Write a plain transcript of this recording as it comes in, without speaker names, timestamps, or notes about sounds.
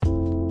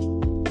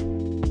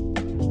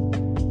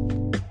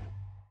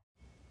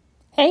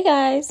Hey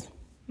guys,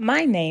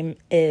 my name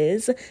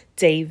is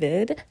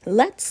David.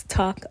 Let's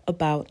talk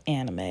about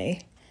anime.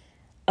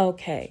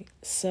 Okay,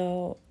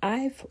 so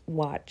I've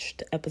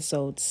watched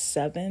episodes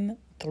 7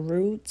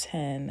 through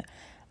 10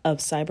 of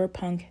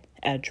Cyberpunk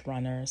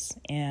Edgerunners,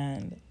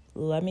 and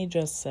let me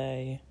just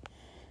say,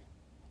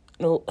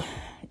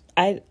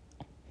 I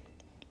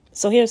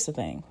so here's the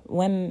thing.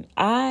 When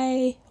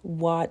I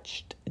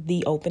watched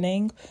the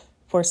opening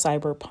for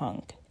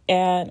Cyberpunk,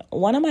 and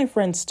one of my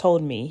friends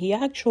told me he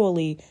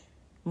actually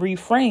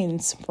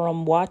refrains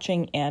from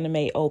watching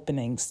anime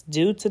openings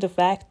due to the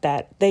fact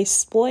that they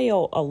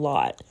spoil a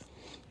lot.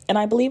 And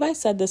I believe I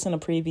said this in a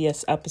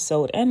previous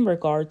episode in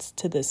regards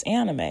to this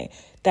anime,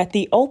 that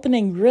the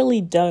opening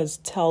really does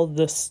tell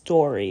the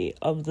story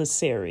of the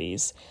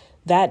series.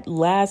 That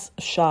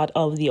last shot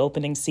of the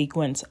opening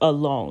sequence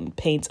alone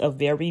paints a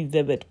very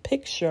vivid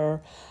picture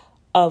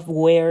of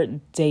where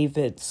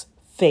David's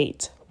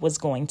fate was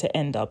going to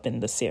end up in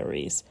the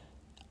series.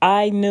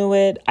 I knew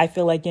it. I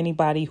feel like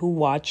anybody who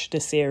watched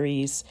the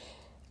series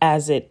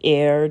as it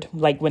aired,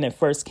 like when it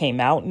first came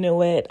out,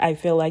 knew it. I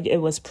feel like it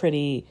was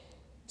pretty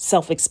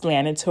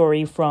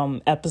self-explanatory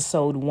from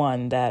episode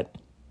 1 that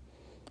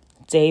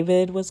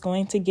David was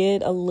going to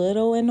get a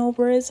little in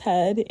over his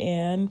head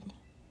and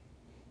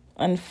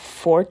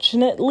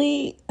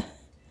unfortunately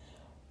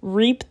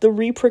reap the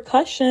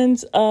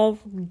repercussions of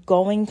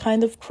going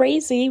kind of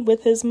crazy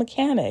with his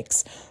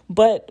mechanics.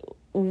 But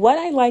what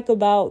I like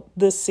about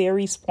the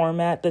series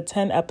format, the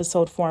 10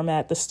 episode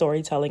format, the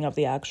storytelling of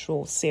the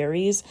actual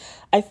series,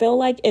 I feel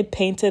like it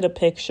painted a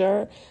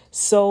picture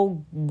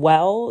so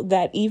well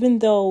that even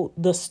though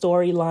the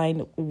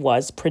storyline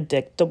was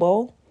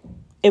predictable,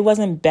 it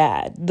wasn't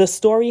bad. The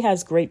story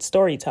has great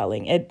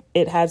storytelling.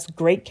 It has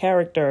great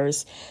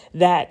characters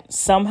that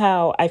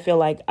somehow I feel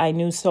like I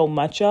knew so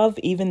much of,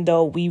 even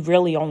though we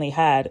really only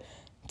had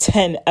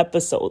 10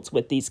 episodes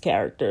with these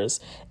characters.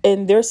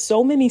 And there's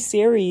so many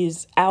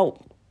series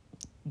out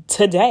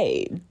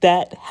today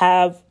that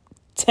have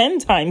 10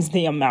 times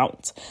the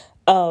amount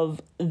of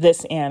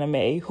this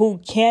anime who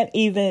can't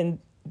even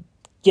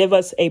give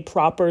us a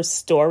proper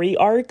story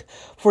arc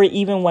for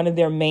even one of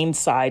their main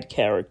side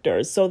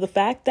characters. So the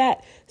fact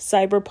that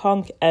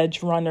Cyberpunk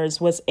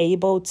Edgerunners was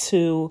able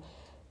to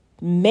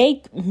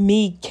make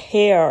me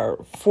care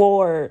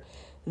for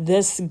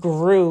this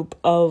group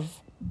of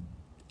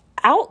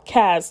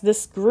outcasts,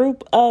 this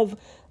group of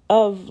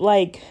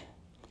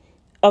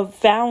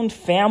found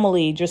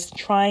family just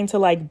trying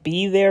to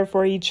be there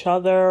for each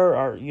other,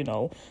 or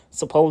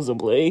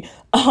supposedly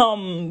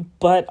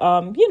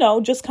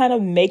just kind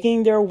of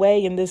making their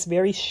way in this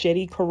very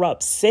shitty,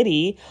 corrupt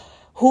city,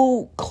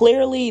 who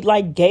clearly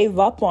gave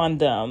up on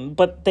them,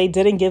 but they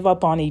didn't give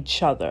up on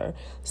each other.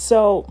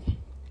 So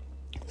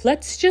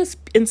let's just,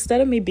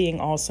 instead of me being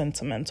all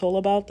sentimental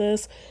about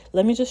this,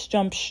 let me just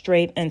jump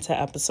straight into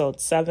episode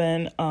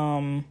 7.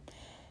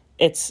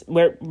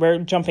 We're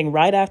jumping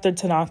right after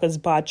Tanaka's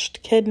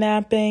botched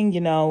kidnapping.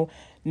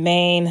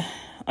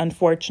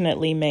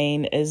 Unfortunately,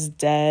 Maine is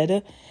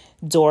dead.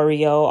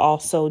 Dorio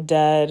also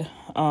dead.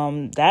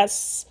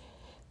 That's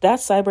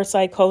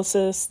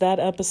cyberpsychosis, that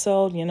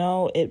episode,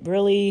 it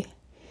really,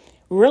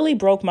 really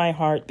broke my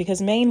heart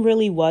because Maine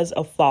really was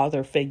a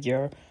father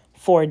figure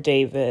for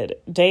David.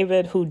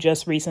 David, who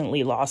just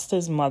recently lost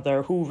his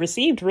mother, who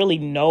received really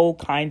no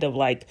kind of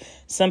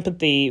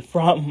sympathy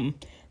from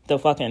the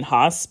fucking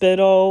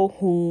hospital,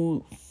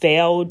 who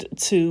failed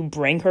to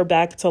bring her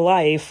back to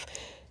life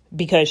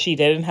because she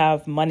didn't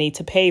have money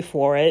to pay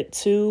for it,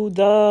 to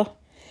the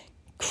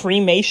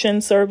cremation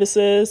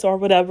services or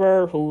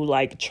whatever, who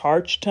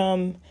charged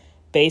him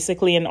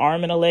basically an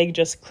arm and a leg,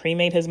 just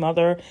cremate his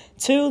mother,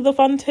 to the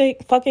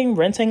fucking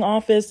renting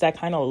office that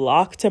kind of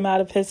locked him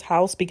out of his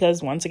house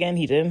because once again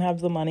he didn't have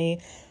the money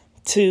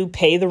to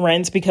pay the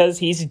rent because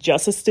he's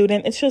just a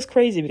student. It's just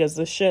crazy because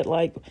this shit,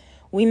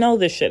 we know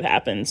this shit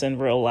happens in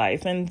real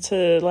life. And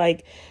to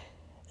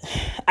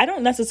I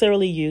don't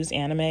necessarily use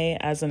anime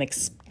as an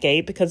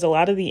escape because a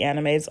lot of the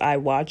animes I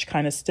watch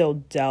kind of still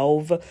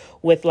delve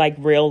with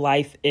real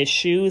life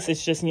issues.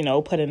 It's just,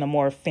 put in a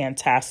more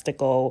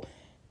fantastical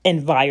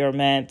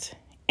environment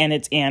and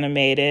it's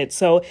animated.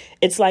 So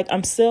it's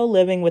I'm still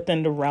living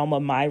within the realm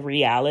of my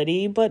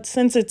reality. But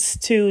since it's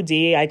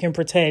 2D, I can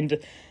pretend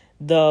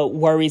the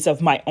worries of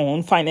my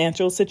own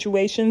financial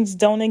situations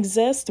don't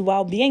exist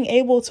while being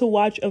able to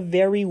watch a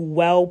very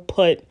well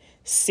put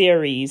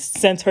series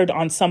centered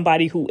on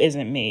somebody who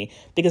isn't me.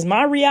 Because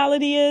my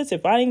reality is,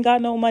 if I ain't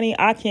got no money,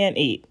 I can't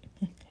eat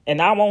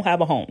and I won't have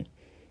a home.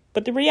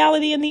 But the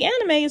reality in the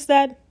anime is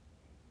that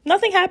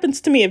nothing happens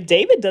to me if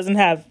David doesn't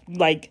have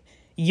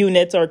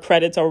units or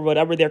credits or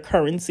whatever their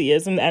currency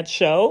is in that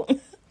show.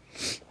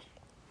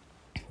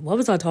 What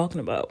was I talking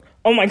about?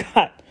 Oh my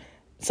God.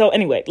 So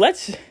anyway,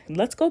 let's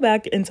go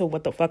back into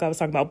what the fuck I was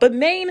talking about. But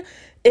Maine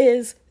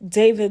is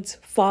David's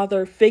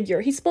father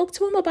figure. He spoke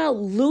to him about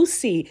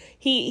Lucy.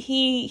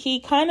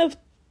 He kind of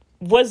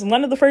was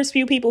one of the first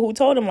few people who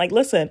told him,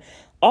 listen,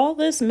 all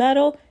this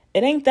metal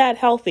It ain't that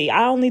healthy.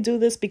 I only do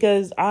this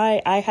because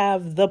I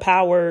have the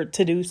power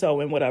to do so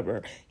and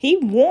whatever. He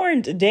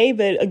warned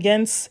David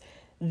against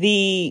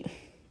the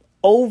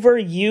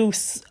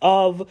overuse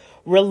of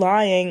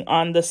relying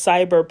on the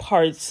cyber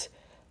parts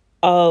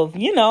of,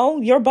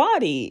 your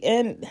body.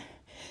 And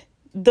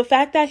the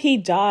fact that he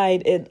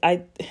died,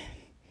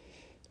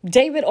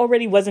 David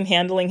already wasn't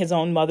handling his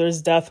own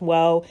mother's death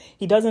well.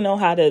 He doesn't know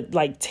how to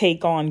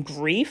take on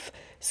grief.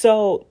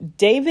 So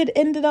David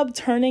ended up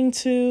turning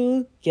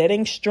to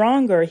getting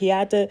stronger. He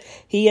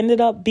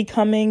ended up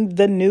becoming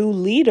the new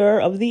leader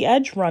of the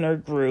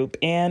Edgerunner group.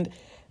 And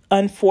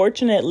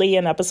unfortunately,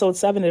 in episode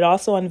 7, it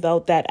also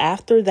unveiled that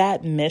after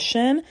that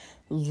mission,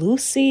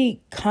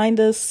 Lucy kind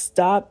of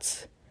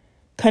stopped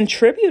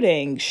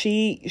contributing.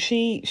 She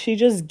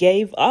just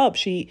gave up.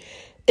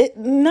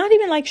 Not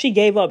even like she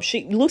gave up.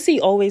 Lucy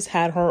always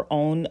had her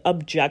own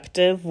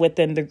objective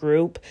within the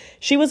group.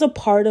 She was a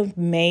part of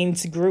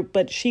Maine's group,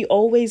 but she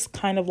always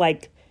kind of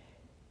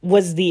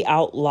was the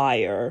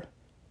outlier.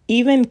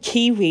 Even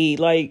Kiwi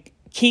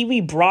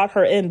brought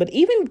her in, but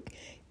even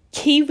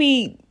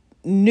Kiwi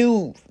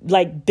knew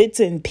bits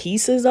and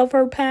pieces of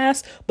her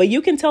past, but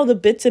you can tell the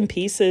bits and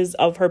pieces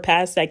of her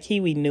past that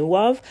Kiwi knew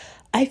of.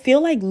 I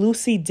feel like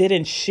Lucy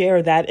didn't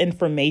share that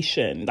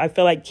information. I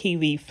feel like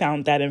Kiwi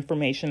found that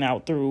information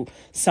out through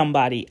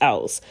somebody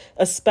else,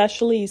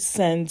 especially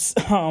since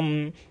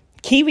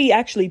Kiwi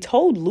actually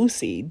told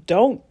Lucy,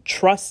 don't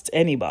trust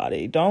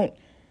anybody. Don't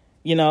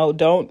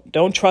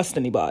trust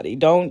anybody.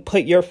 Don't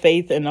put your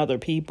faith in other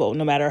people,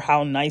 no matter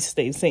how nice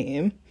they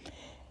seem.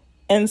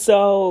 And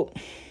so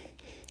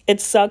it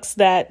sucks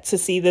to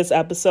see this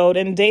episode.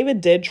 And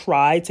David did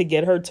try to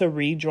get her to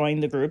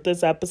rejoin the group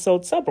this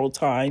episode several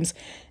times.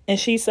 And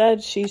she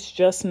said she's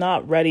just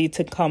not ready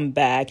to come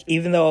back,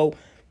 even though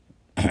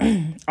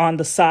on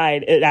the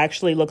side, it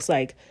actually looks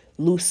like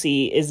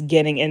Lucy is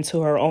getting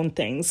into her own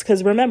things.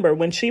 Because remember,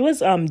 when she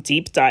was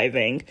deep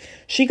diving,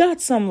 she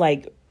got some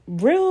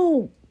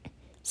real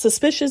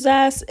suspicious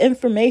ass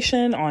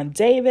information on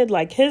David.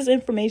 His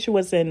information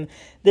was in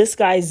this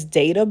guy's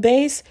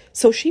database.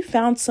 So she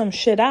found some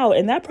shit out.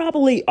 And that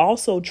probably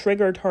also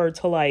triggered her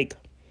to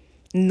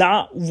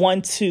not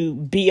want to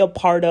be a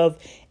part of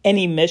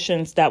any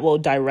missions that will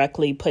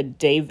directly put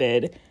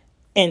David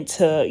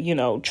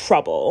into,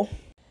 trouble.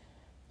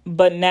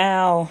 But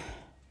now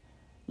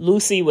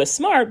Lucy was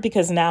smart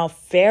because now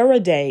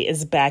Faraday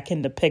is back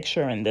in the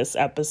picture in this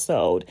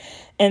episode.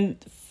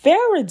 And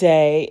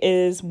Faraday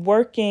is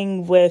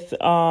working with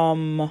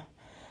the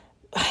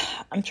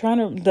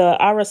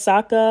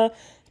Arasaka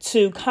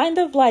to kind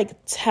of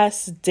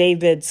test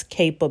David's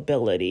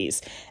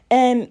capabilities.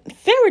 And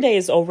Faraday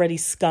is already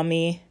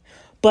scummy,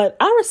 but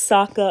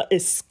Arasaka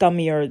is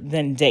scummier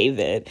than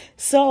David.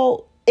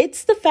 So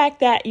it's the fact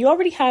that you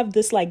already have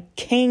this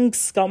king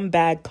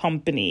scumbag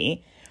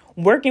company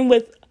working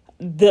with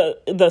the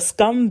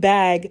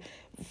scumbag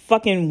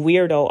fucking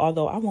weirdo.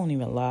 Although I won't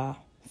even lie,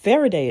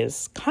 Faraday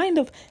is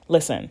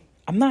listen,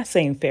 I'm not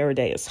saying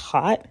Faraday is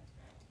hot,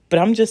 but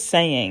I'm just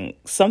saying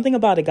something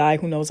about a guy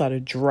who knows how to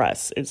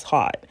dress is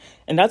hot.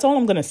 And that's all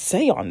I'm going to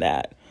say on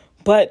that.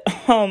 But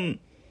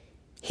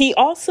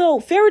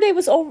Faraday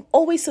was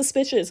always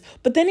suspicious,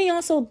 but then he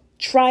also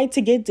tried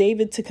to get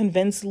David to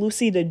convince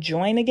Lucy to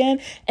join again.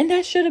 And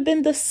that should have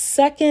been the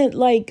second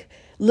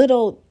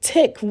little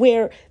tick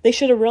where they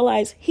should have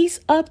realized he's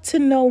up to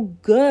no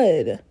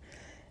good.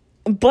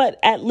 But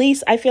at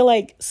least I feel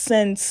like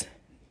since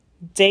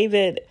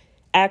David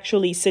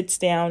actually sits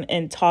down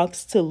and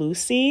talks to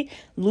Lucy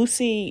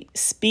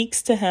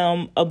speaks to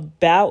him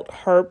about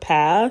her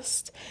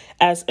past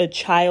as a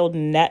child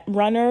net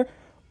runner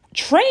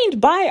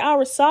trained by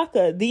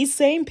Arasaka, these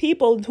same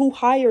people who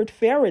hired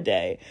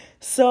Faraday.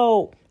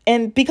 So,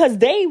 and because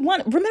they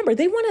want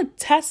to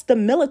test the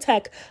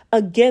Militech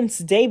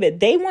against David.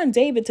 They want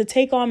David to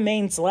take on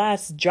Maine's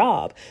last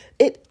job.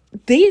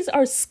 These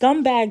are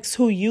scumbags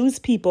who use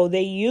people.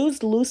 They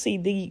used Lucy.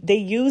 They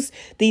used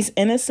these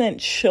innocent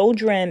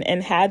children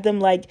and had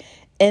them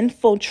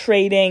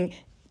infiltrating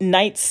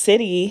Night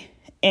City,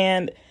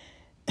 and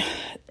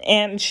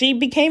she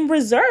became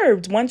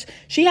reserved. Once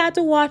she had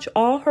to watch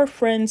all her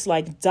friends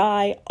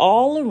die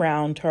all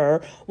around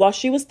her while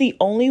she was the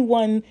only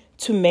one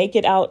to make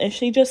it out, and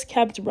she just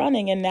kept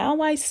running. And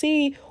now I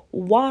see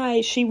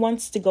why she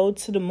wants to go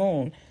to the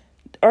moon.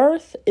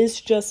 Earth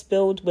is just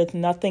filled with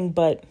nothing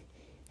but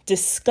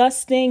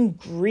disgusting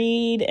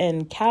greed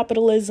and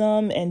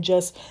capitalism and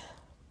just,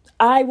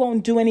 I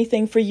won't do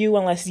anything for you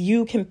unless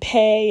you can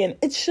pay. And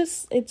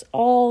it's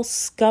all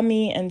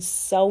scummy and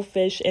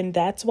selfish. And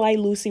that's why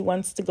Lucy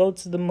wants to go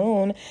to the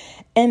moon.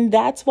 And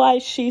that's why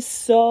she's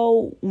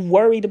so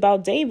worried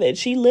about David.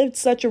 She lived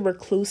such a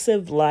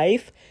reclusive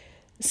life.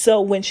 So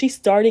when she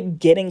started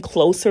getting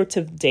closer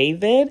to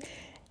David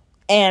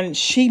and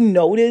she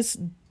noticed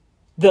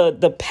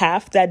the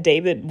path that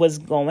David was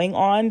going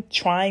on,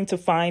 trying to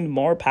find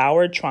more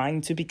power,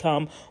 trying to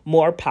become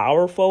more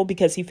powerful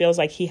because he feels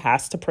like he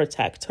has to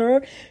protect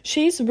her.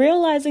 She's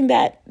realizing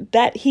that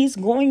he's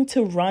going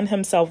to run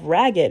himself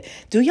ragged.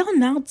 Do y'all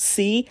not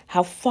see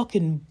how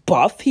fucking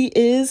buff he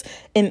is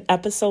in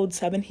episode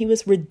 7? He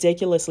was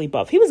ridiculously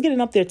buff. He was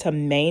getting up there to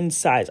main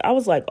size. I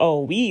was like,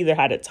 oh, we either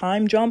had a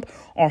time jump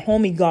or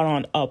homie got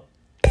on a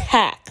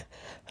pack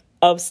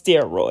of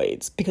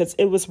steroids because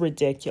it was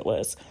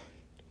ridiculous.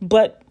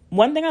 But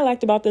one thing I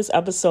liked about this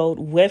episode,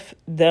 with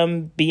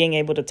them being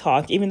able to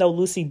talk, even though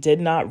Lucy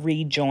did not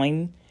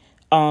rejoin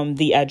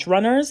the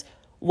Edgerunners,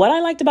 what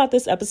I liked about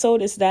this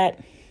episode is that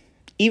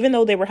even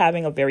though they were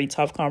having a very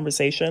tough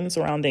conversation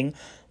surrounding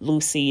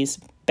Lucy's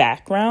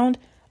background,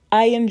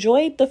 I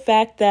enjoyed the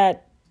fact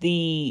that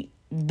the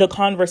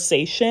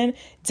conversation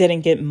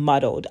didn't get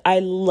muddled. I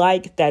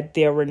liked that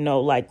there were no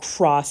like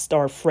crossed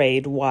or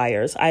frayed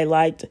wires. I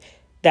liked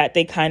that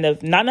they kind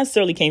of not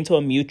necessarily came to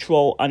a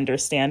mutual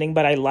understanding,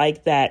 but I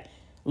like that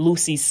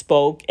Lucy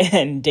spoke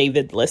and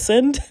David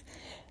listened.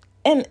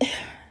 And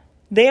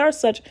they're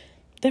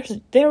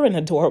an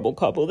adorable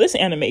couple. This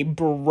anime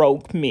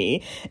broke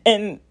me.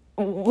 And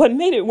what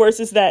made it worse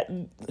is that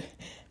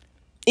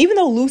even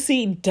though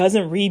Lucy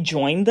doesn't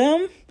rejoin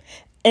them,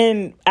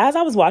 and as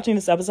I was watching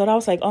this episode, I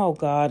was like, oh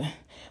God,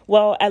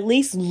 well, at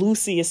least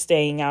Lucy is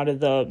staying out of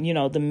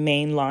the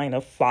main line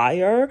of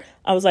fire.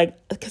 I was like,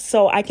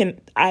 so I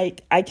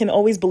can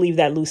always believe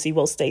that Lucy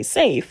will stay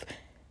safe.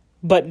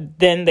 But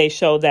then they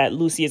show that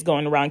Lucy is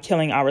going around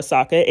killing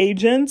Arasaka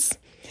agents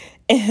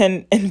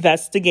and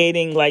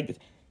investigating like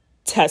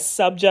test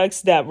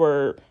subjects that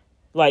were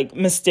like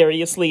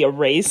mysteriously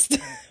erased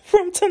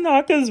from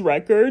Tanaka's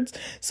records.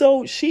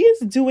 So she is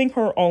doing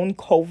her own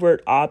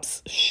covert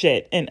ops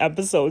shit in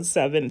episode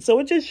 7. So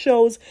it just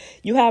shows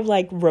you have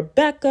like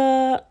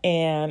Rebecca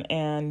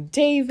and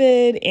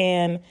David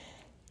and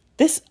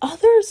this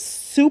other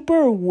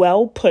super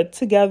well put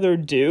together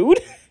dude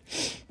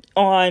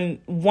on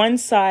one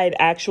side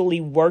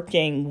actually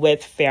working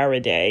with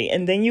Faraday.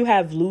 And then you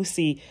have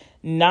Lucy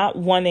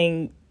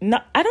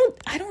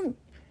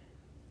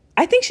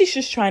I think she's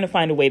just trying to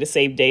find a way to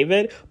save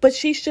David, but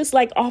she's just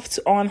like off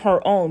on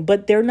her own.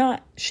 But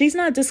she's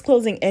not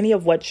disclosing any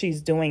of what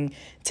she's doing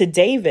to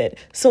David.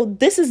 So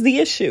this is the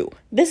issue.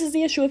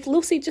 If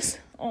Lucy just,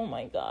 oh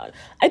my God,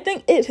 I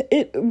think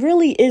it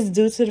really is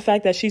due to the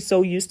fact that she's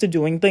so used to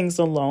doing things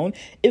alone.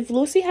 If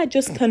Lucy had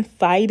just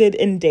confided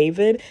in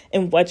David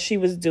and what she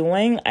was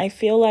doing, I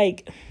feel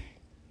like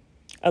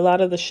a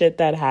lot of the shit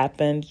that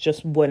happened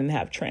just wouldn't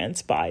have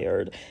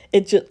transpired.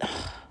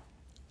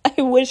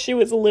 I wish she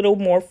was a little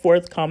more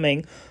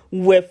forthcoming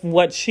with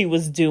what she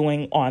was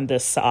doing on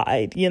this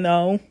side, you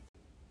know?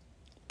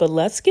 But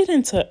let's get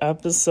into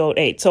episode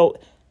 8. So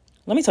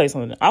let me tell you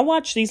something. I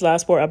watched these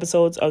last 4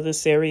 episodes of this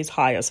series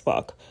high as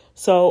fuck.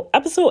 So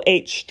episode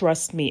 8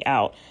 stressed me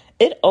out.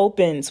 It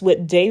opens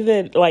with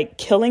David like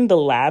killing the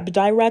lab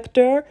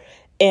director,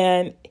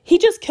 and he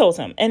just kills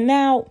him. And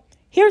now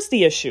here's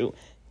the issue.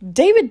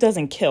 David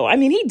doesn't kill. I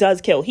mean, he does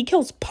kill. He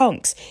kills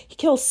punks. He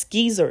kills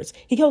skeezers.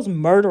 He kills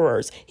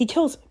murderers. He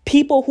kills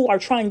people who are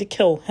trying to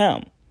kill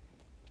him.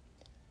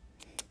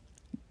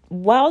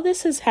 While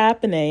this is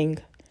happening,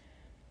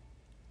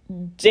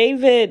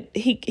 David,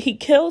 he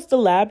kills the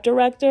lab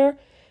director.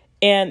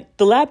 And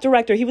the lab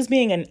director, he was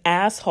being an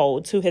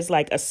asshole to his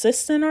like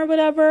assistant or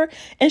whatever.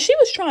 And she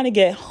was trying to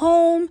get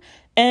home.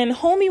 And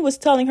homie was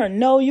telling her,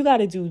 no, you got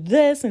to do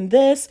this and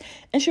this.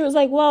 And she was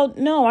like, well,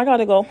 no, I got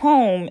to go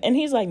home. And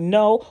he's like,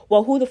 no,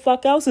 well, who the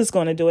fuck else is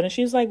going to do it? And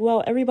she's like,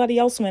 well, everybody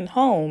else went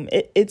home.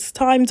 It's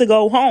time to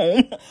go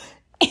home.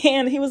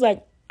 And he was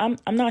like, I'm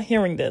not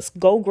hearing this.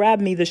 Go grab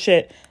me the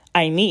shit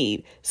I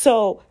need.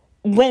 So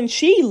when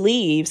she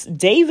leaves,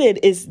 David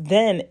is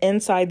then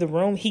inside the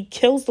room. He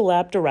kills the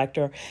lab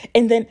director.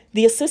 And then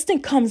the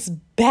assistant comes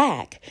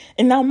back.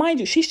 And now, mind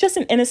you, she's just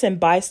an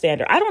innocent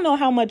bystander. I don't know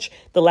how much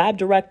the lab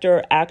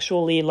director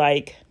actually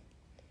like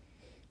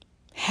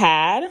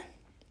had.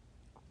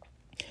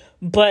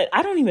 But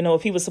I don't even know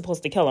if he was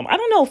supposed to kill him. I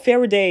don't know if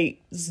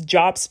Faraday's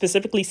job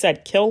specifically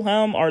said kill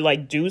him or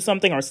like do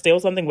something or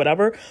steal something,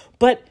 whatever.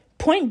 But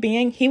point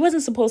being, he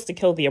wasn't supposed to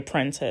kill the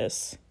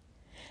apprentice.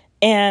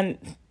 And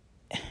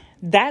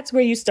that's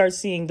where you start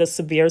seeing the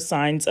severe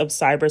signs of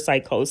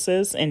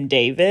cyberpsychosis in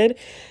David,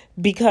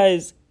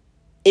 because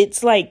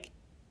it's like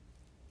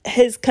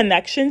his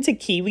connection to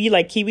Kiwi,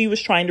 like Kiwi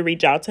was trying to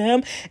reach out to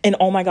him. And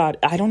oh my God,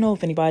 I don't know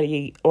if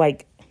anybody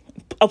like,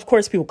 of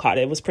course people caught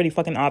it. It was pretty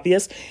fucking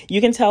obvious. You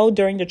can tell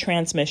during the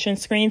transmission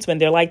screens when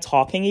they're like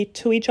talking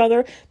to each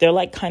other, they're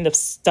like kind of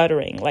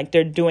stuttering, like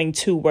they're doing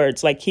 2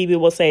 words. Like Kiwi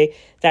will say,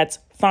 that's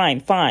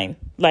fine.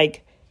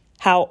 Like,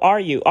 how are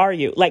you?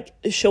 Like,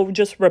 she'll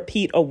just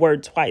repeat a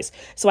word twice.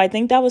 So I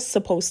think that was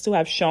supposed to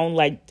have shown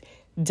like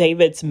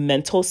David's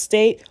mental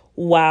state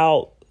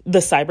while the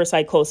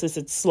cyberpsychosis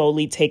is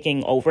slowly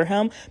taking over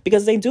him,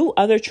 because they do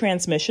other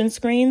transmission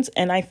screens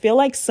and I feel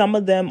like some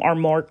of them are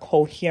more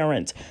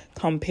coherent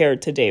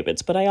compared to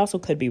David's, but I also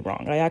could be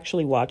wrong. I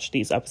actually watched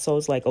these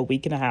episodes like a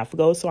week and a half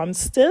ago, so I'm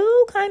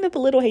still kind of a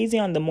little hazy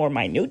on the more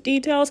minute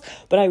details,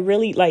 but I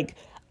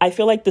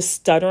feel like the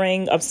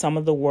stuttering of some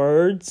of the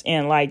words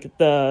and like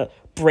the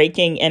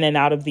breaking in and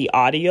out of the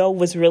audio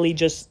was really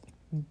just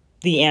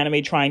the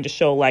anime trying to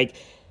show like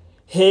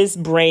his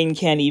brain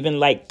can't even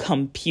like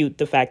compute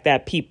the fact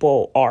that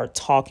people are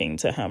talking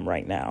to him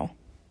right now.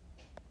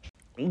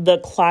 The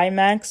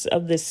climax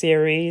of the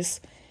series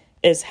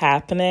is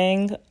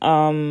happening.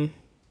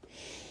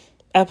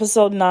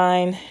 Episode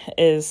 9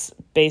 is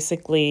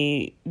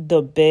basically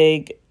the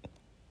big...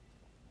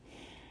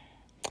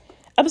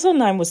 Episode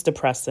 9 was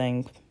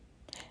depressing.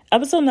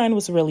 Episode 9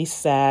 was really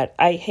sad.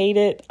 I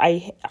hated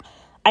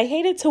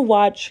to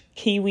watch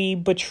Kiwi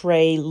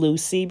betray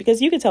Lucy,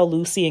 because you could tell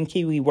Lucy and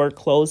Kiwi were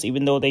close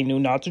even though they knew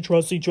not to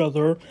trust each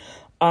other.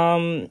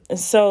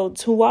 So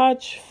to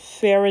watch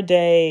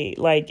Faraday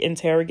like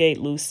interrogate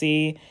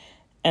Lucy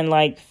and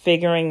like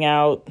figuring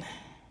out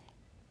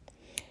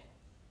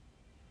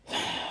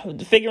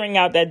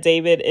that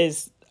David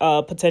is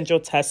a potential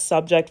test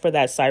subject for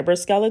that cyber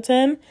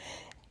skeleton,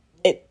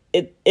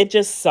 it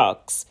just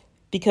sucks,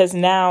 because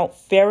now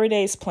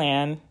Faraday's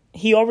plan,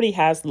 he already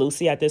has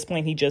Lucy at this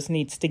point. He just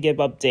needs to give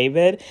up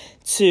David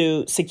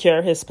to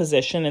secure his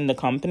position in the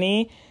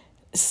company.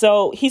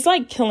 So he's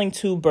like killing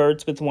two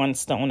birds with one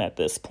stone at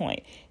this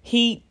point.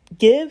 He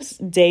gives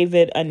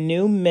David a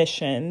new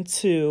mission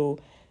to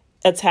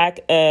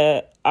attack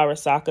a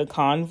Arasaka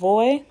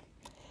convoy.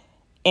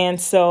 And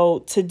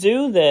so to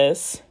do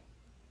this,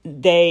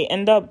 they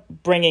end up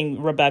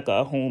bringing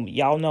Rebecca, whom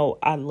y'all know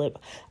I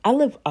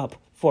live up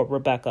for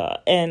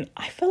Rebecca. And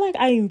I feel like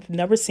I've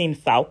never seen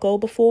Falco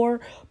before,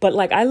 but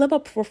like I live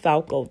up for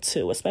Falco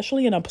too,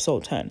 especially in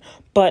episode 10.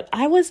 But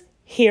I was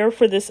here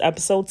for this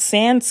episode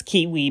sans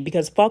Kiwi,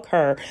 because fuck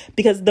her.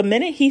 Because the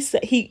minute he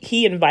said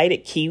he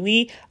invited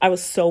Kiwi, I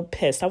was so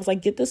pissed. I was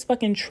like, get this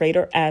fucking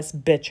traitor ass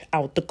bitch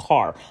out the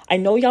car. I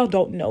know y'all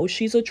don't know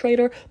she's a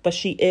traitor, but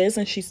she is,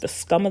 and she's the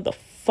scum of the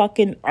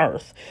fucking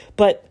earth.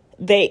 But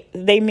they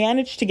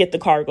managed to get the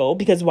cargo,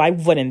 because why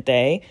wouldn't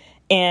they?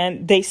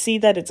 And they see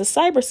that it's a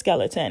cyber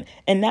skeleton.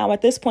 And now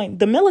at this point,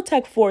 the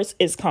Militech force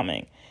is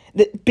coming.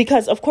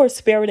 Because, of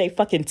course, Faraday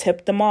fucking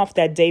tipped them off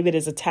that David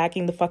is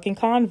attacking the fucking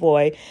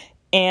convoy.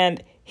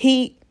 And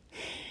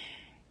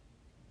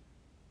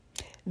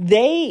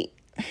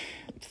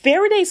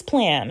Faraday's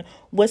plan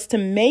was to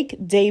make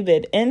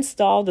David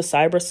install the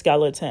cyber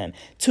skeleton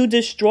to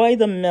destroy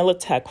the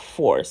Militech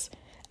force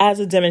as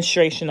a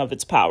demonstration of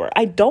its power.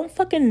 I don't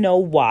fucking know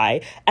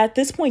why. At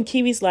this point,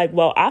 Kiwi's like,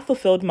 well, I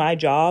fulfilled my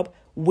job.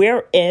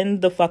 We're in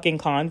the fucking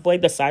convoy.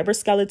 The cyber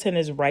skeleton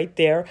is right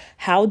there.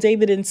 How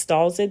David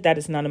installs it, that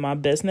is none of my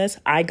business.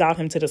 I got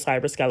him to the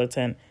cyber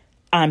skeleton.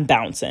 I'm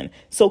bouncing.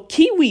 So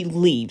Kiwi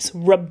leaves.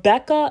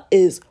 Rebecca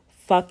is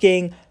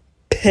fucking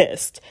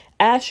pissed,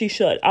 as she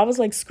should. I was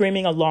like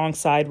screaming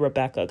alongside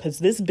Rebecca, because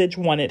this bitch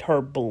wanted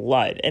her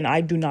blood, and I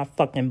do not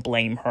fucking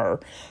blame her.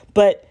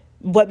 But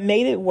what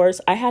made it worse,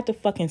 I had to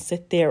fucking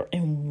sit there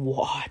and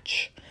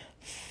watch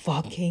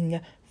fucking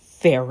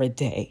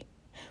Faraday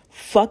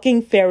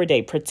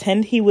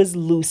pretend he was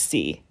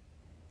Lucy.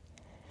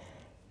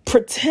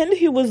 Pretend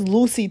he was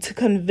Lucy to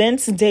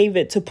convince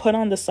David to put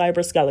on the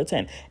cyber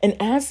skeleton. And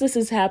as this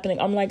is happening,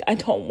 I'm like, I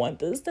don't want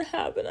this to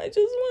happen. I just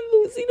want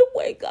Lucy to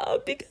wake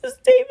up, because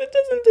David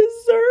doesn't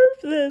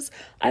deserve this.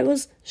 I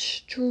was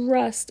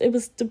stressed. It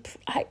was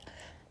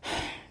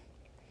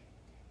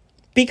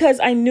because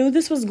I knew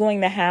this was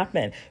going to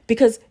happen,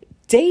 because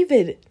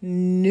David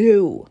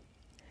knew.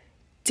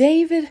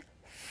 David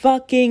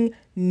fucking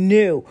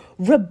knew.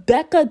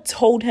 Rebecca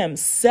told him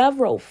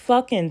several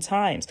fucking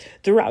times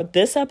throughout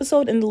this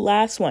episode and the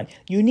last one,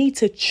 you need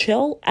to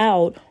chill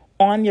out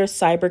on your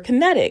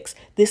cyberkinetics.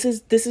 This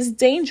is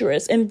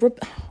dangerous. And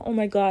oh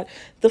my God,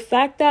 the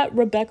fact that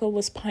Rebecca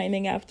was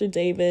pining after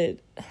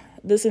David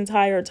this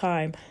entire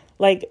time,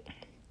 like,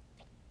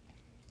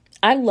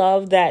 I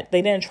love that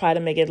they didn't try to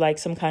make it like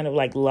some kind of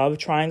like love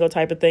triangle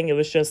type of thing. It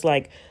was just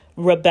like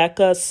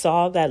Rebecca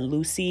saw that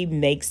Lucy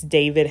makes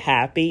David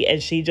happy,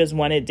 and she just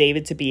wanted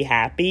David to be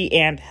happy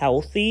and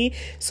healthy.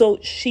 So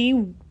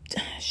she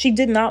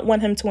did not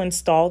want him to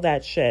install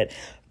that shit.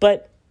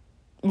 But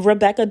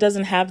Rebecca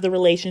doesn't have the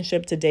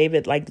relationship to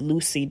David like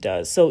Lucy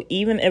does. So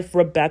even if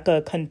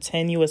Rebecca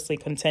continuously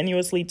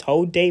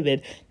told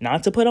David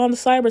not to put on the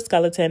cyber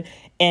skeleton,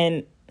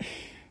 and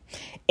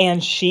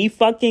she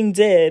fucking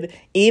did,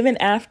 even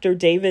after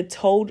David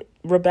told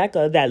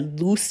Rebecca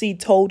that Lucy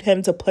told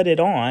him to put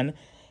it on,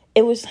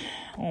 it was,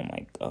 oh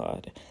my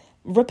God.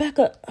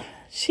 Rebecca,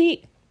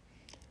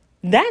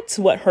 that's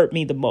what hurt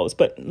me the most.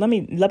 But let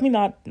me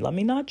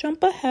not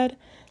jump ahead.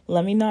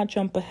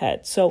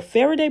 So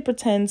Faraday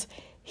pretends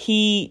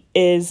he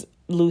is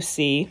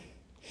Lucy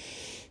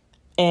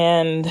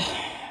and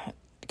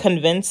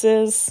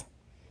convinces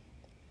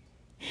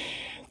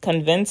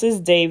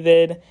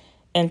David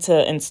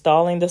into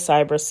installing the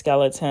cyber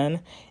skeleton.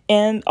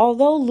 And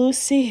although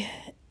Lucy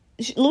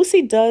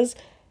does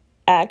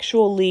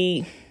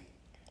actually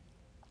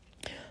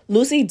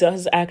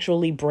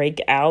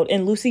break out,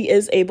 and Lucy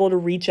is able to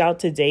reach out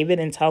to David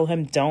and tell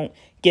him don't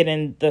get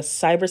in the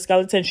cyber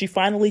skeleton. She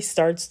finally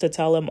starts to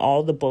tell him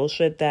all the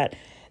bullshit that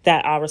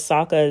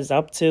Arasaka is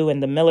up to,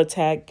 and the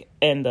Militech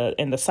and the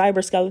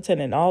cyber skeleton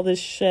and all this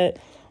shit.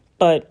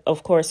 But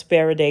of course,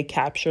 Faraday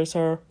captures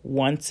her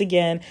once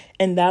again,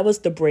 and that was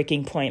the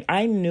breaking point.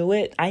 I knew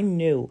it. I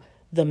knew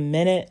the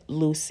minute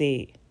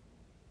Lucy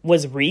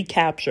was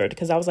recaptured,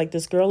 because I was like,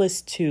 this girl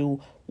is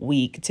too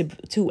weak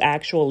to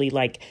actually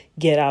like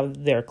get out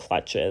of their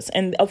clutches.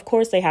 And of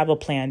course they have a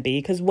plan B,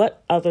 because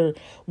what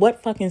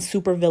fucking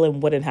supervillain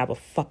wouldn't have a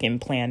fucking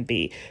plan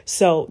B?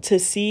 So to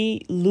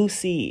see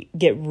Lucy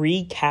get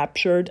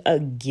recaptured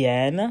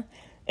again,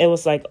 it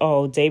was like,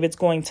 oh, David's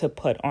going to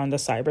put on the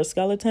cyber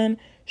skeleton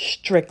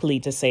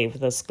strictly to save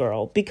this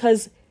girl,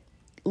 because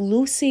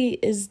Lucy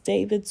is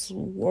David's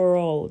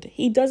world.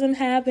 He doesn't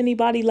have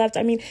anybody left.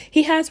 I mean,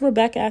 he has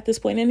Rebecca at this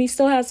point, and he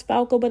still has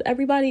Falco, but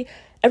everybody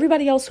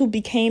else who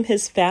became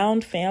his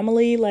found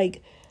family,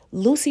 like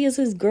Lucy is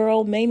his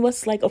girl. Maine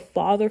was like a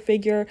father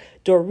figure.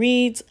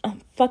 Dorit's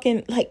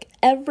fucking like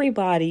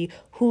everybody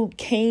who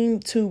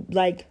came to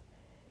like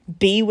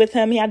be with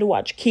him. He had to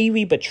watch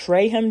Kiwi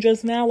betray him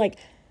just now. Like,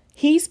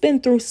 he's been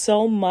through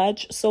so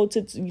much. So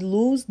to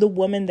lose the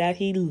woman that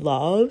he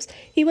loves,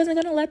 he wasn't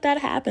going to let that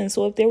happen.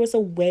 So if there was a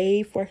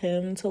way for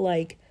him to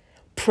like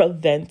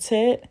prevent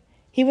it,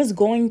 he was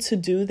going to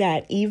do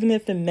that, even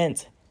if it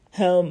meant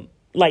him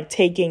like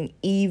taking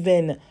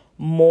even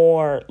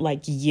more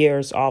like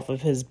years off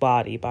of his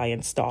body by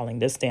installing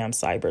this damn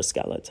cyber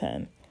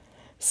skeleton.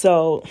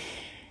 So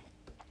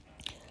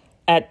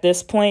at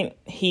this point,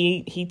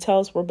 he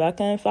tells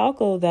Rebecca and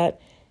Falco that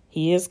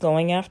he is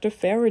going after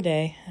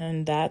Faraday,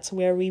 and that's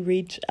where we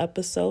reach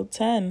episode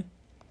 10.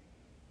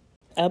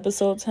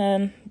 Episode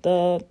 10,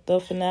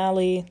 the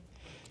finale.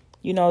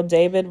 You know,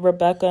 David,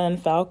 Rebecca, and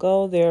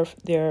Falco,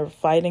 they're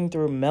fighting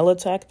through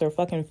Militech. They're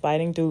fucking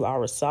fighting through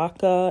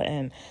Arasaka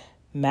and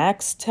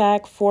Max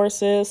Tac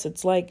forces.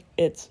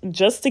 It's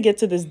just to get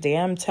to this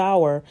damn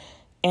tower.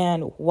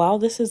 And while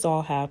this is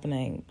all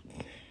happening,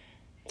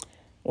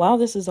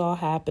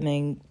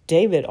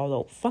 David,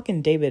 although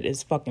fucking David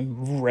is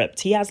fucking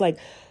ripped. He has like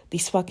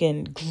these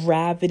fucking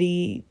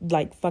gravity,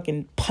 like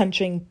fucking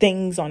punching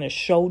things on his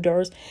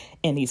shoulders,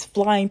 and he's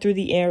flying through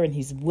the air and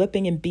he's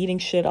whipping and beating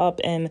shit up.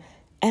 And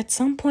at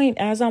some point,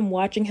 as I'm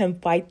watching him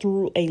fight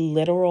through a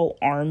literal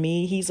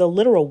army, he's a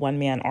literal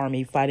one-man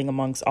army fighting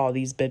amongst all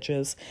these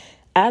bitches.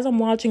 As I'm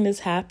watching this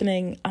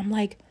happening, I'm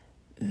like,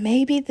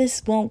 maybe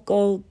this won't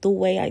go the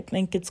way I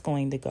think it's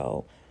going to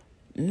go.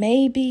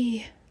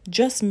 Maybe,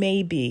 just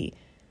maybe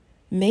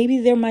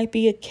there might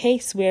be a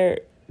case where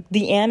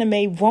the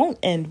anime won't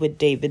end with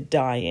David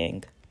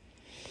dying.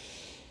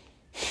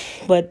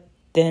 But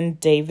then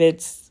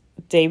David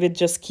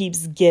just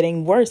keeps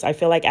getting worse. I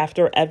feel like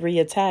after every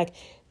attack,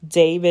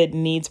 David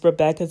needs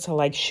Rebecca to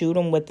like shoot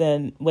him with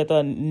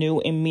a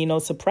new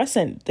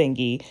immunosuppressant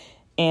thingy.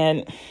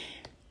 And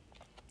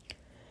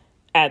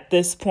at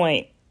this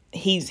point,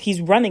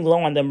 he's running low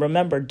on them.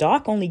 Remember,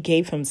 Doc only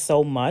gave him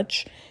so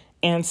much.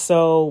 And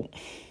so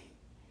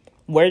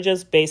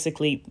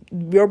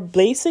we're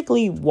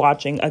basically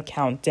watching a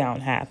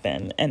countdown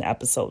happen in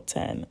episode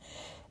 10.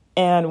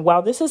 And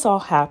while this is all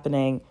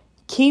happening,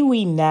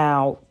 Kiwi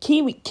now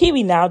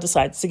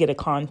decides to get a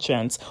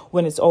conscience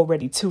when it's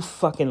already too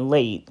fucking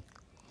late,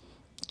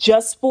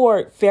 just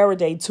for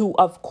Faraday to,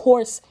 of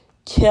course,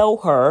 kill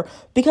her.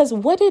 Because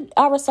what did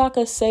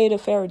Arasaka say to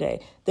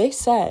Faraday? They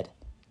said,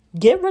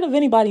 get rid of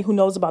anybody who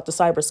knows about the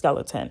cyber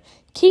skeleton.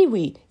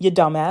 Kiwi, you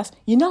dumbass,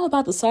 you know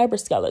about the cyber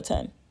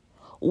skeleton.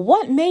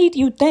 What made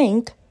you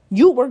think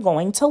you were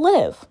going to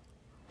live?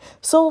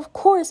 So, of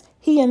course,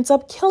 he ends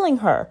up killing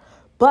her.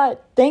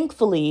 But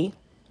thankfully,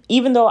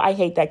 even though I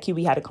hate that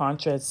Kiwi had a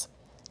conscience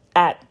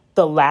at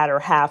the latter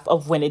half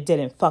of when it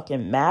didn't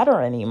fucking matter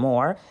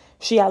anymore,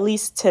 she at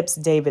least tips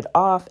David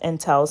off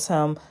and tells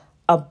him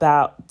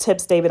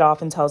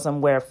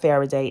where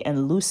Faraday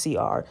and Lucy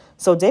are.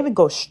 So David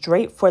goes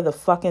straight for the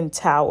fucking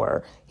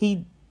tower.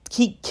 He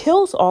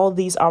kills all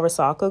these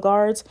Arasaka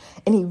guards,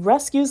 and he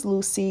rescues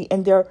Lucy,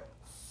 and they're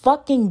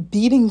fucking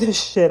beating the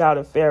shit out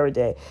of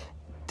Faraday.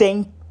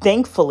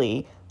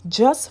 Thankfully,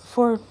 just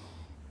for...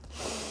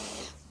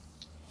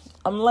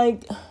 I'm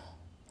like...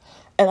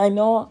 And I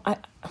know...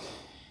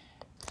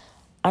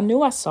 I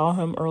knew I saw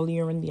him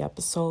earlier in the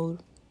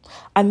episode.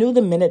 I knew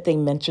the minute they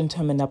mentioned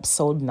him in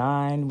episode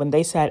 9, when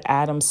they said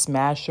Adam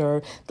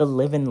Smasher, the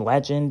living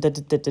legend,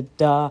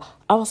 I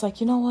was like,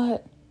 you know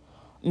what?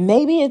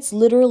 Maybe it's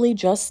literally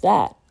just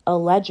that, a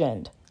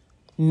legend.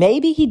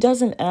 Maybe he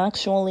doesn't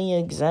actually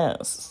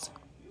exist.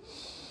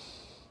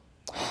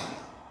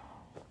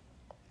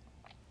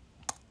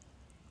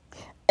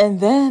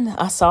 And then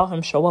I saw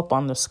him show up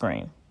on the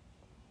screen.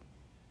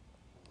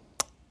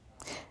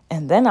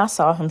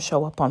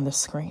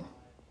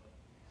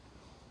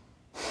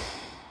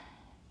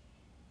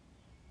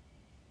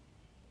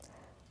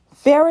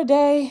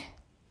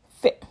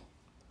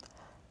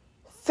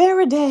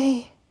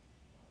 Faraday.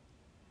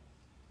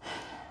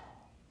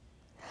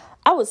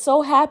 I was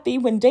so happy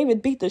when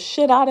David beat the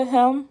shit out of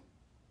him.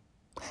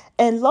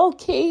 And low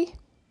key,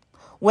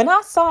 when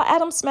I saw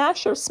Adam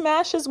Smasher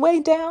smash his way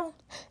down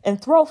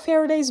and throw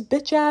Faraday's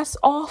bitch ass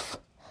off,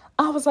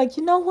 I was like,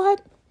 you know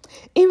what?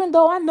 Even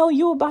though I know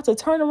you about to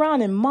turn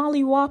around and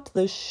mollywop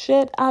the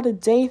shit out of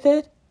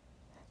David,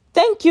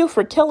 thank you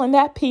for killing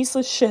that piece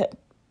of shit.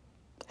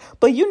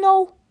 But you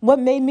know what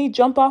made me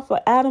jump off of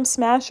Adam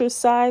Smasher's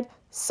side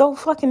so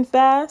fucking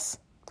fast?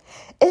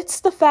 It's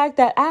the fact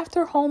that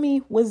after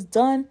homie was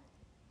done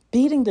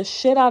beating the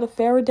shit out of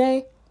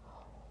Faraday,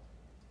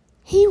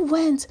 he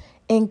went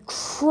and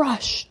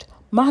crushed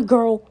my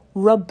girl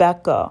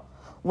Rebecca.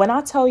 When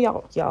I tell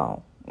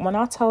y'all,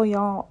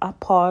 I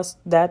paused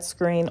that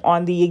screen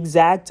on the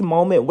exact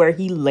moment where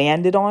he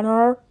landed on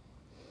her.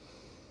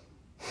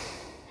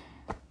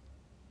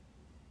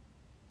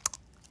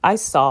 I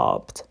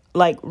sobbed,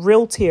 like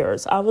real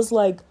tears. I was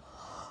like,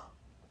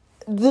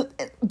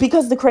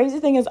 because the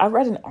crazy thing is, I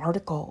read an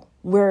article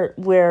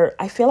where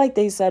I feel like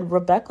they said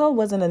Rebecca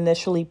wasn't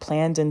initially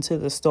planned into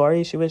the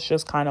story. She was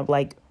just kind of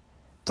like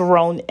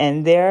thrown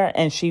in there,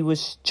 and she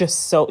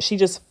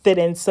just fit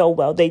in so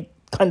well. They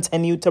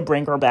continued to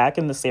bring her back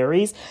in the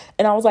series,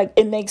 and I was like,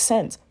 it makes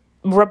sense.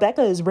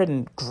 Rebecca is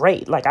written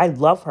great. Like, I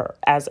love her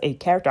as a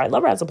character. I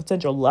love her as a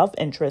potential love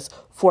interest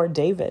for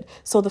David.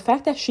 So the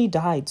fact that she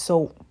died,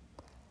 so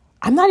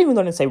I'm not even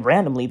going to say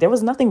randomly. There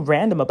was nothing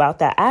random about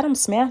that. Adam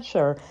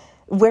Smasher,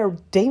 where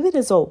David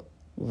is a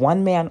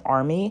one-man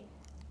army,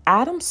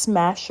 Adam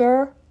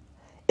Smasher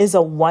is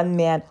a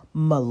one-man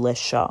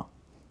militia.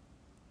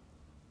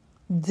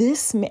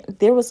 This man,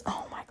 there was,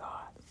 oh my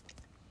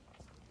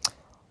God.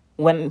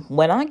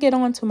 When I get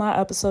on to my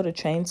episode of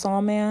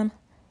Chainsaw Man,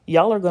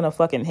 y'all are going to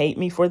fucking hate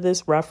me for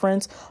this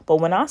reference. But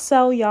when I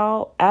tell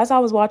y'all, as I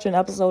was watching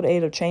episode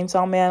 8 of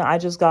Chainsaw Man, I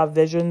just got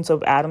visions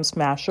of Adam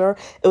Smasher.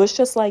 It was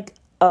just like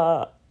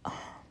a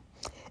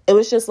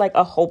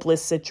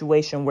hopeless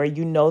situation where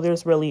you know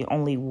there's really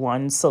only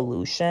one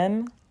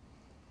solution.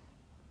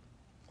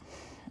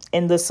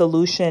 And the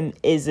solution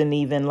isn't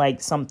even like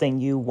something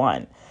you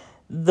want.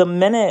 The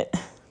minute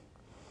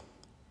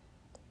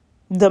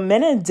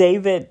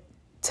David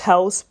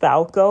tells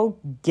Falco,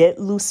 get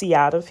Lucy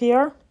out of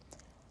here,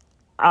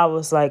 I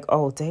was like,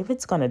 oh,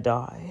 David's gonna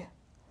die.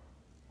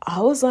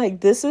 I was like,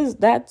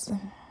 David's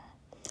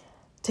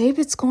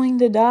going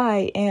to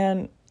die.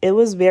 And it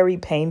was very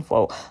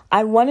painful.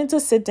 I wanted to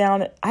sit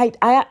down.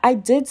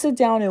 I did sit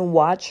down and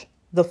watch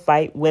the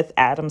fight with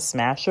Adam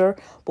Smasher.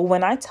 But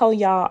when I tell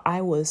y'all,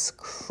 I was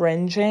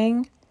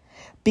cringing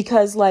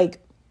because like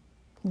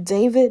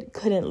David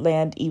couldn't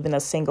land even a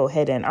single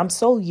hit in. I'm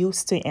so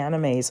used to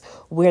animes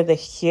where the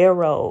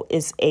hero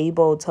is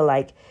able to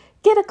like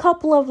get a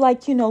couple of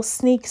like, you know,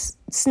 sneak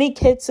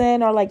hits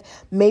in, or like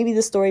maybe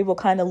the story will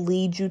kind of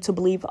lead you to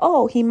believe,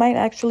 oh, he might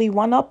actually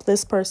one up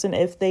this person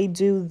if they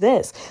do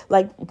this.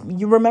 Like,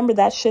 you remember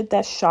that shit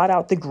that shot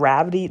out the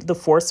gravity, the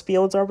force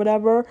fields or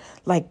whatever?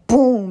 Like,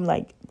 boom,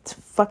 like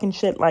fucking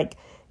shit like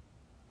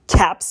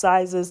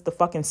capsizes the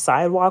fucking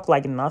sidewalk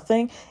like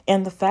nothing.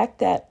 And the fact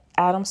that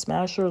Adam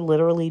Smasher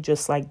literally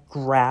just like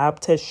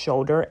grabbed his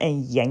shoulder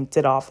and yanked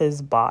it off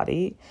his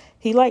body.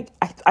 He like,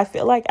 I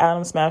feel like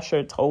Adam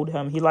Smasher told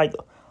him, he like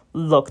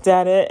looked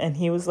at it and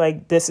he was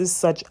like, this is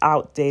such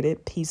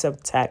outdated piece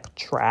of tech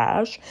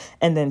trash,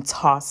 and then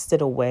tossed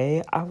it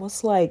away. I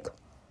was like,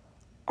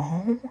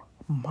 oh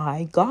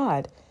my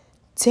God,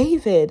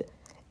 David,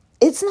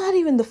 it's not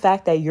even the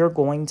fact that you're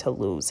going to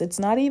lose. It's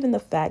not even the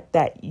fact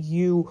that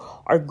you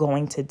are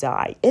going to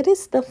die. It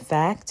is the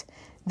fact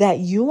that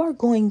you are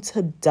going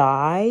to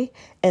die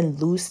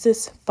and lose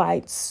this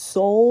fight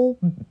so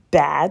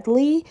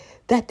badly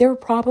that there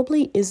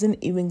probably isn't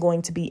even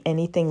going to be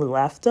anything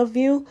left of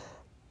you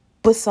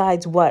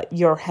besides what,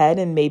 your head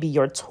and maybe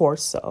your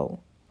torso.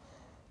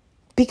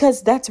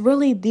 Because that's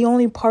really the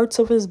only parts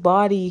of his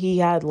body he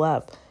had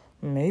left.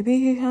 Maybe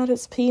he had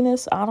his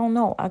penis. I don't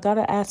know. I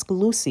gotta ask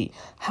Lucy.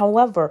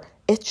 However,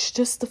 it's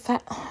just the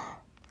fact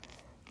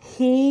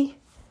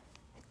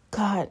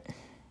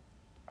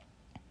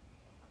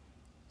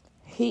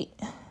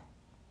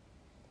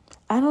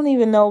I don't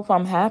even know if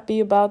I'm happy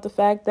about the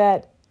fact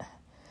that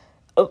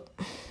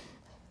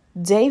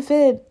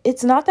David,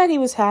 it's not that he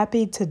was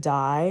happy to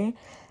die.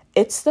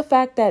 It's the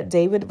fact that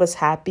David was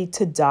happy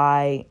to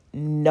die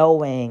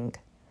knowing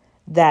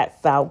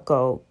that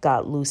Falco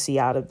got Lucy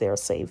out of there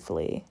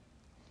safely.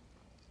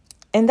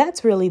 And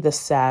that's really the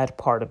sad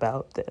part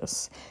about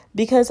this,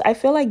 because I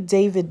feel like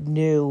David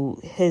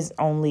knew his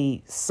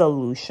only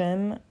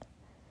solution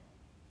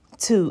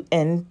to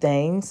end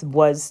things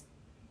was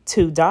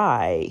to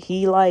die.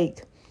 He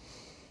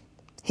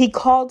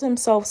called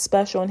himself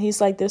special, and he's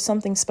like, there's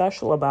something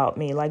special about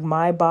me. Like,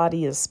 my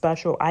body is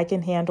special. I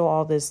can handle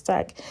all this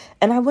tech.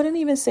 And I wouldn't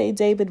even say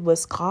David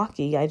was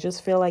cocky. I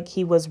just feel like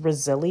he was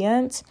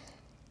resilient,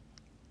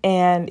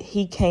 and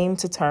he came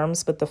to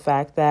terms with the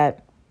fact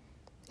that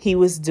he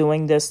was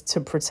doing this to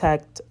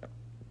protect,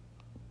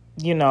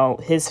 you know,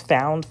 his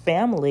found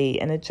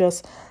family. And it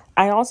just,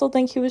 I also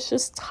think he was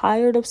just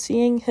tired of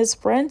seeing his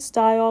friends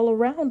die all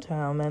around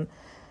him. And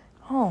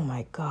oh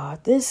my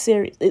God, this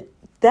series,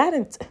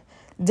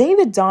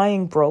 David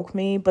dying broke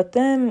me. But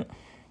then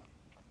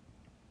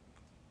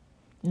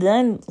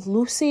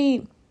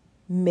Lucy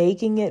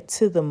making it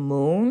to the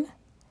moon.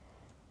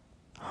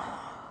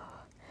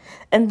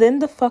 And then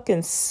the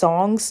fucking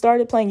song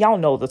started playing. Y'all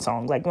know the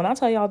song. Like, when I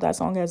tell y'all that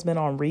song has been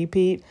on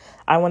repeat,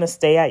 I Want to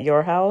Stay at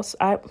Your House.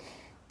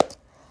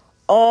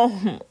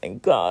 Oh my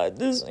God,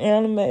 this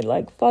anime,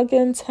 like,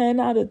 fucking 10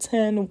 out of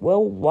 10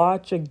 will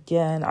watch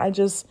again. I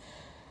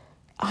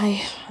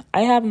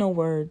have no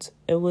words.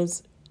 It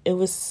was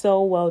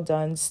so well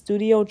done.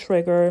 Studio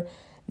Trigger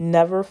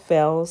never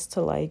fails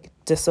to, like,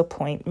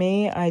 disappoint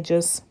me.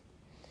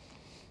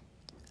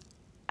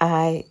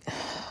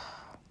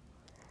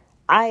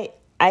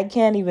 I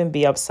can't even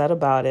be upset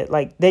about it.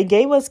 Like, they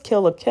gave us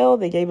Kill la Kill.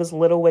 They gave us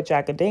Little Witch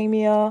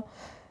Academia.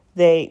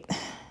 They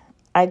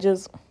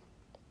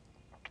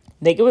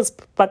gave us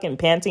fucking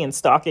Panty and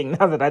Stalking,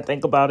 now that I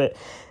think about it.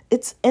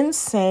 It's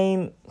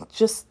insane,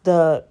 just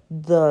the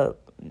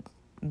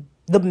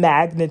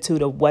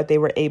magnitude of what they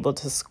were able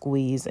to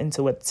squeeze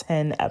into a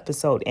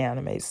 10-episode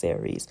anime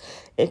series.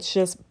 It's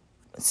just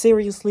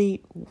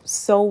seriously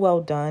so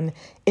well done.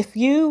 If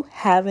you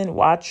haven't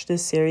watched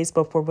this series,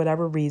 but for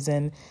whatever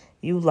reason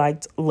you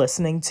liked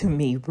listening to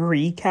me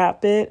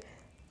recap it,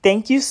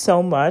 thank you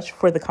so much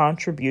for the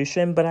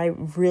contribution, but I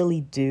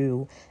really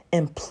do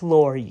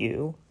implore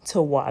you to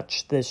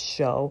watch this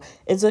show.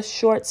 It's a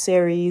short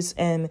series,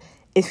 and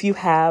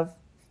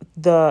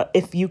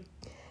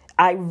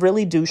I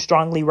really do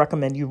strongly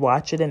recommend you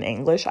watch it in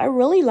English. I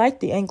really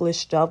like the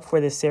English dub for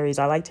this series.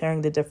 I liked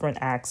hearing the different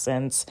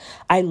accents.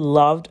 I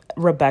loved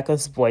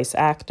Rebecca's voice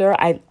actor.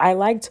 I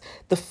liked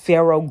the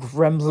Pharaoh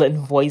Gremlin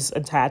voice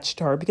attached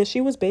to her, because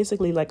she was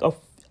basically like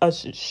a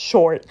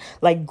short,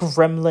 like,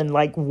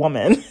 gremlin-like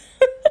woman.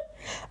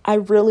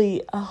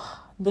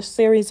 The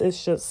series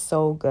is just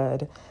so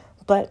good.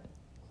 But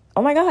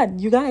oh my God,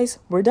 you guys,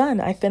 we're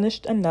done. I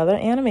finished another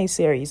anime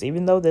series,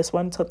 even though this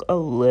one took a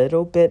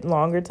little bit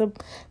longer to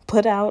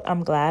put out.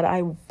 I'm glad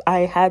I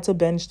had to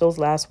binge those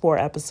last 4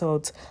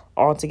 episodes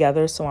all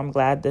together. So I'm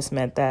glad this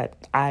meant that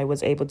I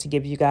was able to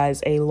give you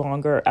guys a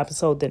longer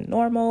episode than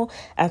normal.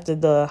 After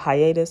the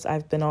hiatus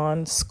I've been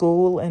on,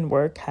 school and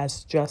work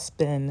has just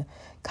been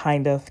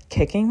kind of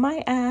kicking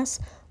my ass,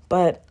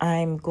 but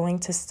I'm going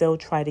to still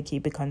try to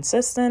keep it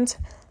consistent.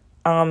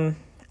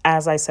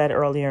 As I said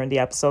earlier in the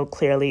episode,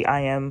 clearly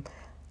I am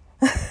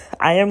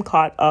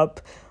caught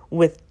up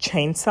with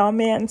Chainsaw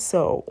Man,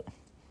 so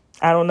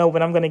I don't know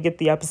when I'm going to get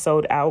the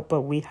episode out,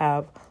 but we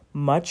have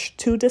much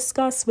to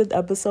discuss with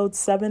episode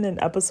 7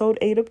 and episode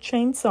 8 of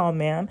Chainsaw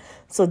Man,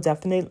 so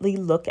definitely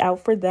look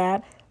out for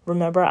that.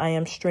 Remember, I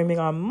am streaming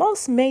on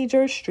most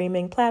major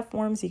streaming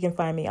platforms. You can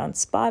find me on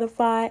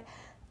Spotify,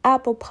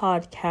 Apple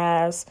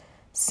Podcasts,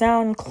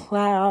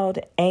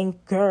 SoundCloud,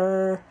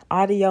 Anchor,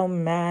 Audio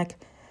Mac,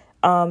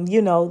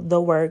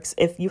 the works.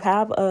 If you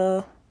have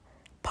a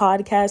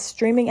podcast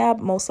streaming app,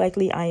 most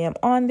likely I am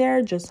on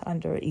there, just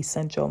under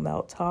Essential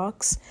Melt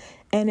Talks.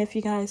 And if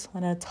you guys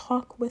want to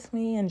talk with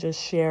me and just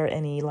share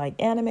any,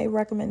 like, anime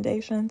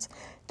recommendations,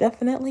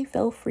 definitely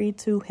feel free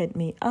to hit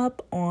me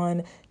up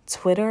on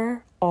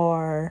Twitter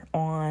or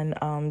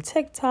on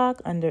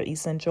TikTok under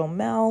Essential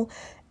Mel,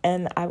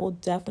 and I will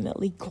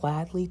definitely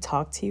gladly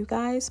talk to you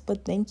guys.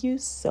 But thank you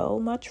so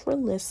much for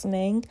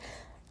listening.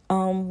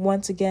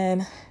 Once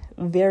again,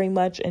 very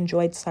much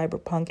enjoyed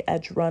Cyberpunk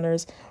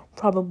Edgerunners.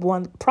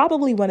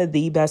 Probably one of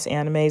the best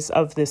animes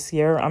of this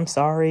year. I'm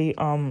sorry.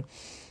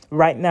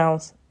 Right now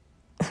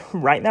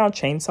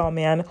Chainsaw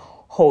Man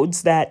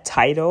holds that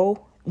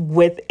title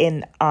with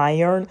an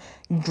iron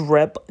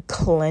grip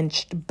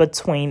clenched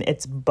between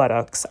its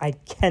buttocks. I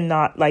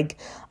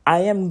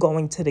am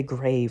going to the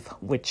grave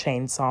with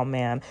Chainsaw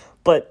Man,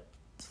 but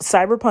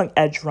Cyberpunk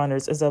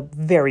Edgerunners is a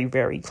very,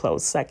 very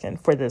close second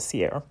for this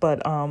year.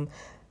 But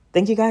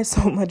thank you guys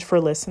so much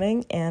for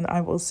listening, and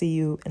I will see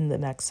you in the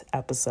next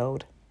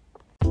episode.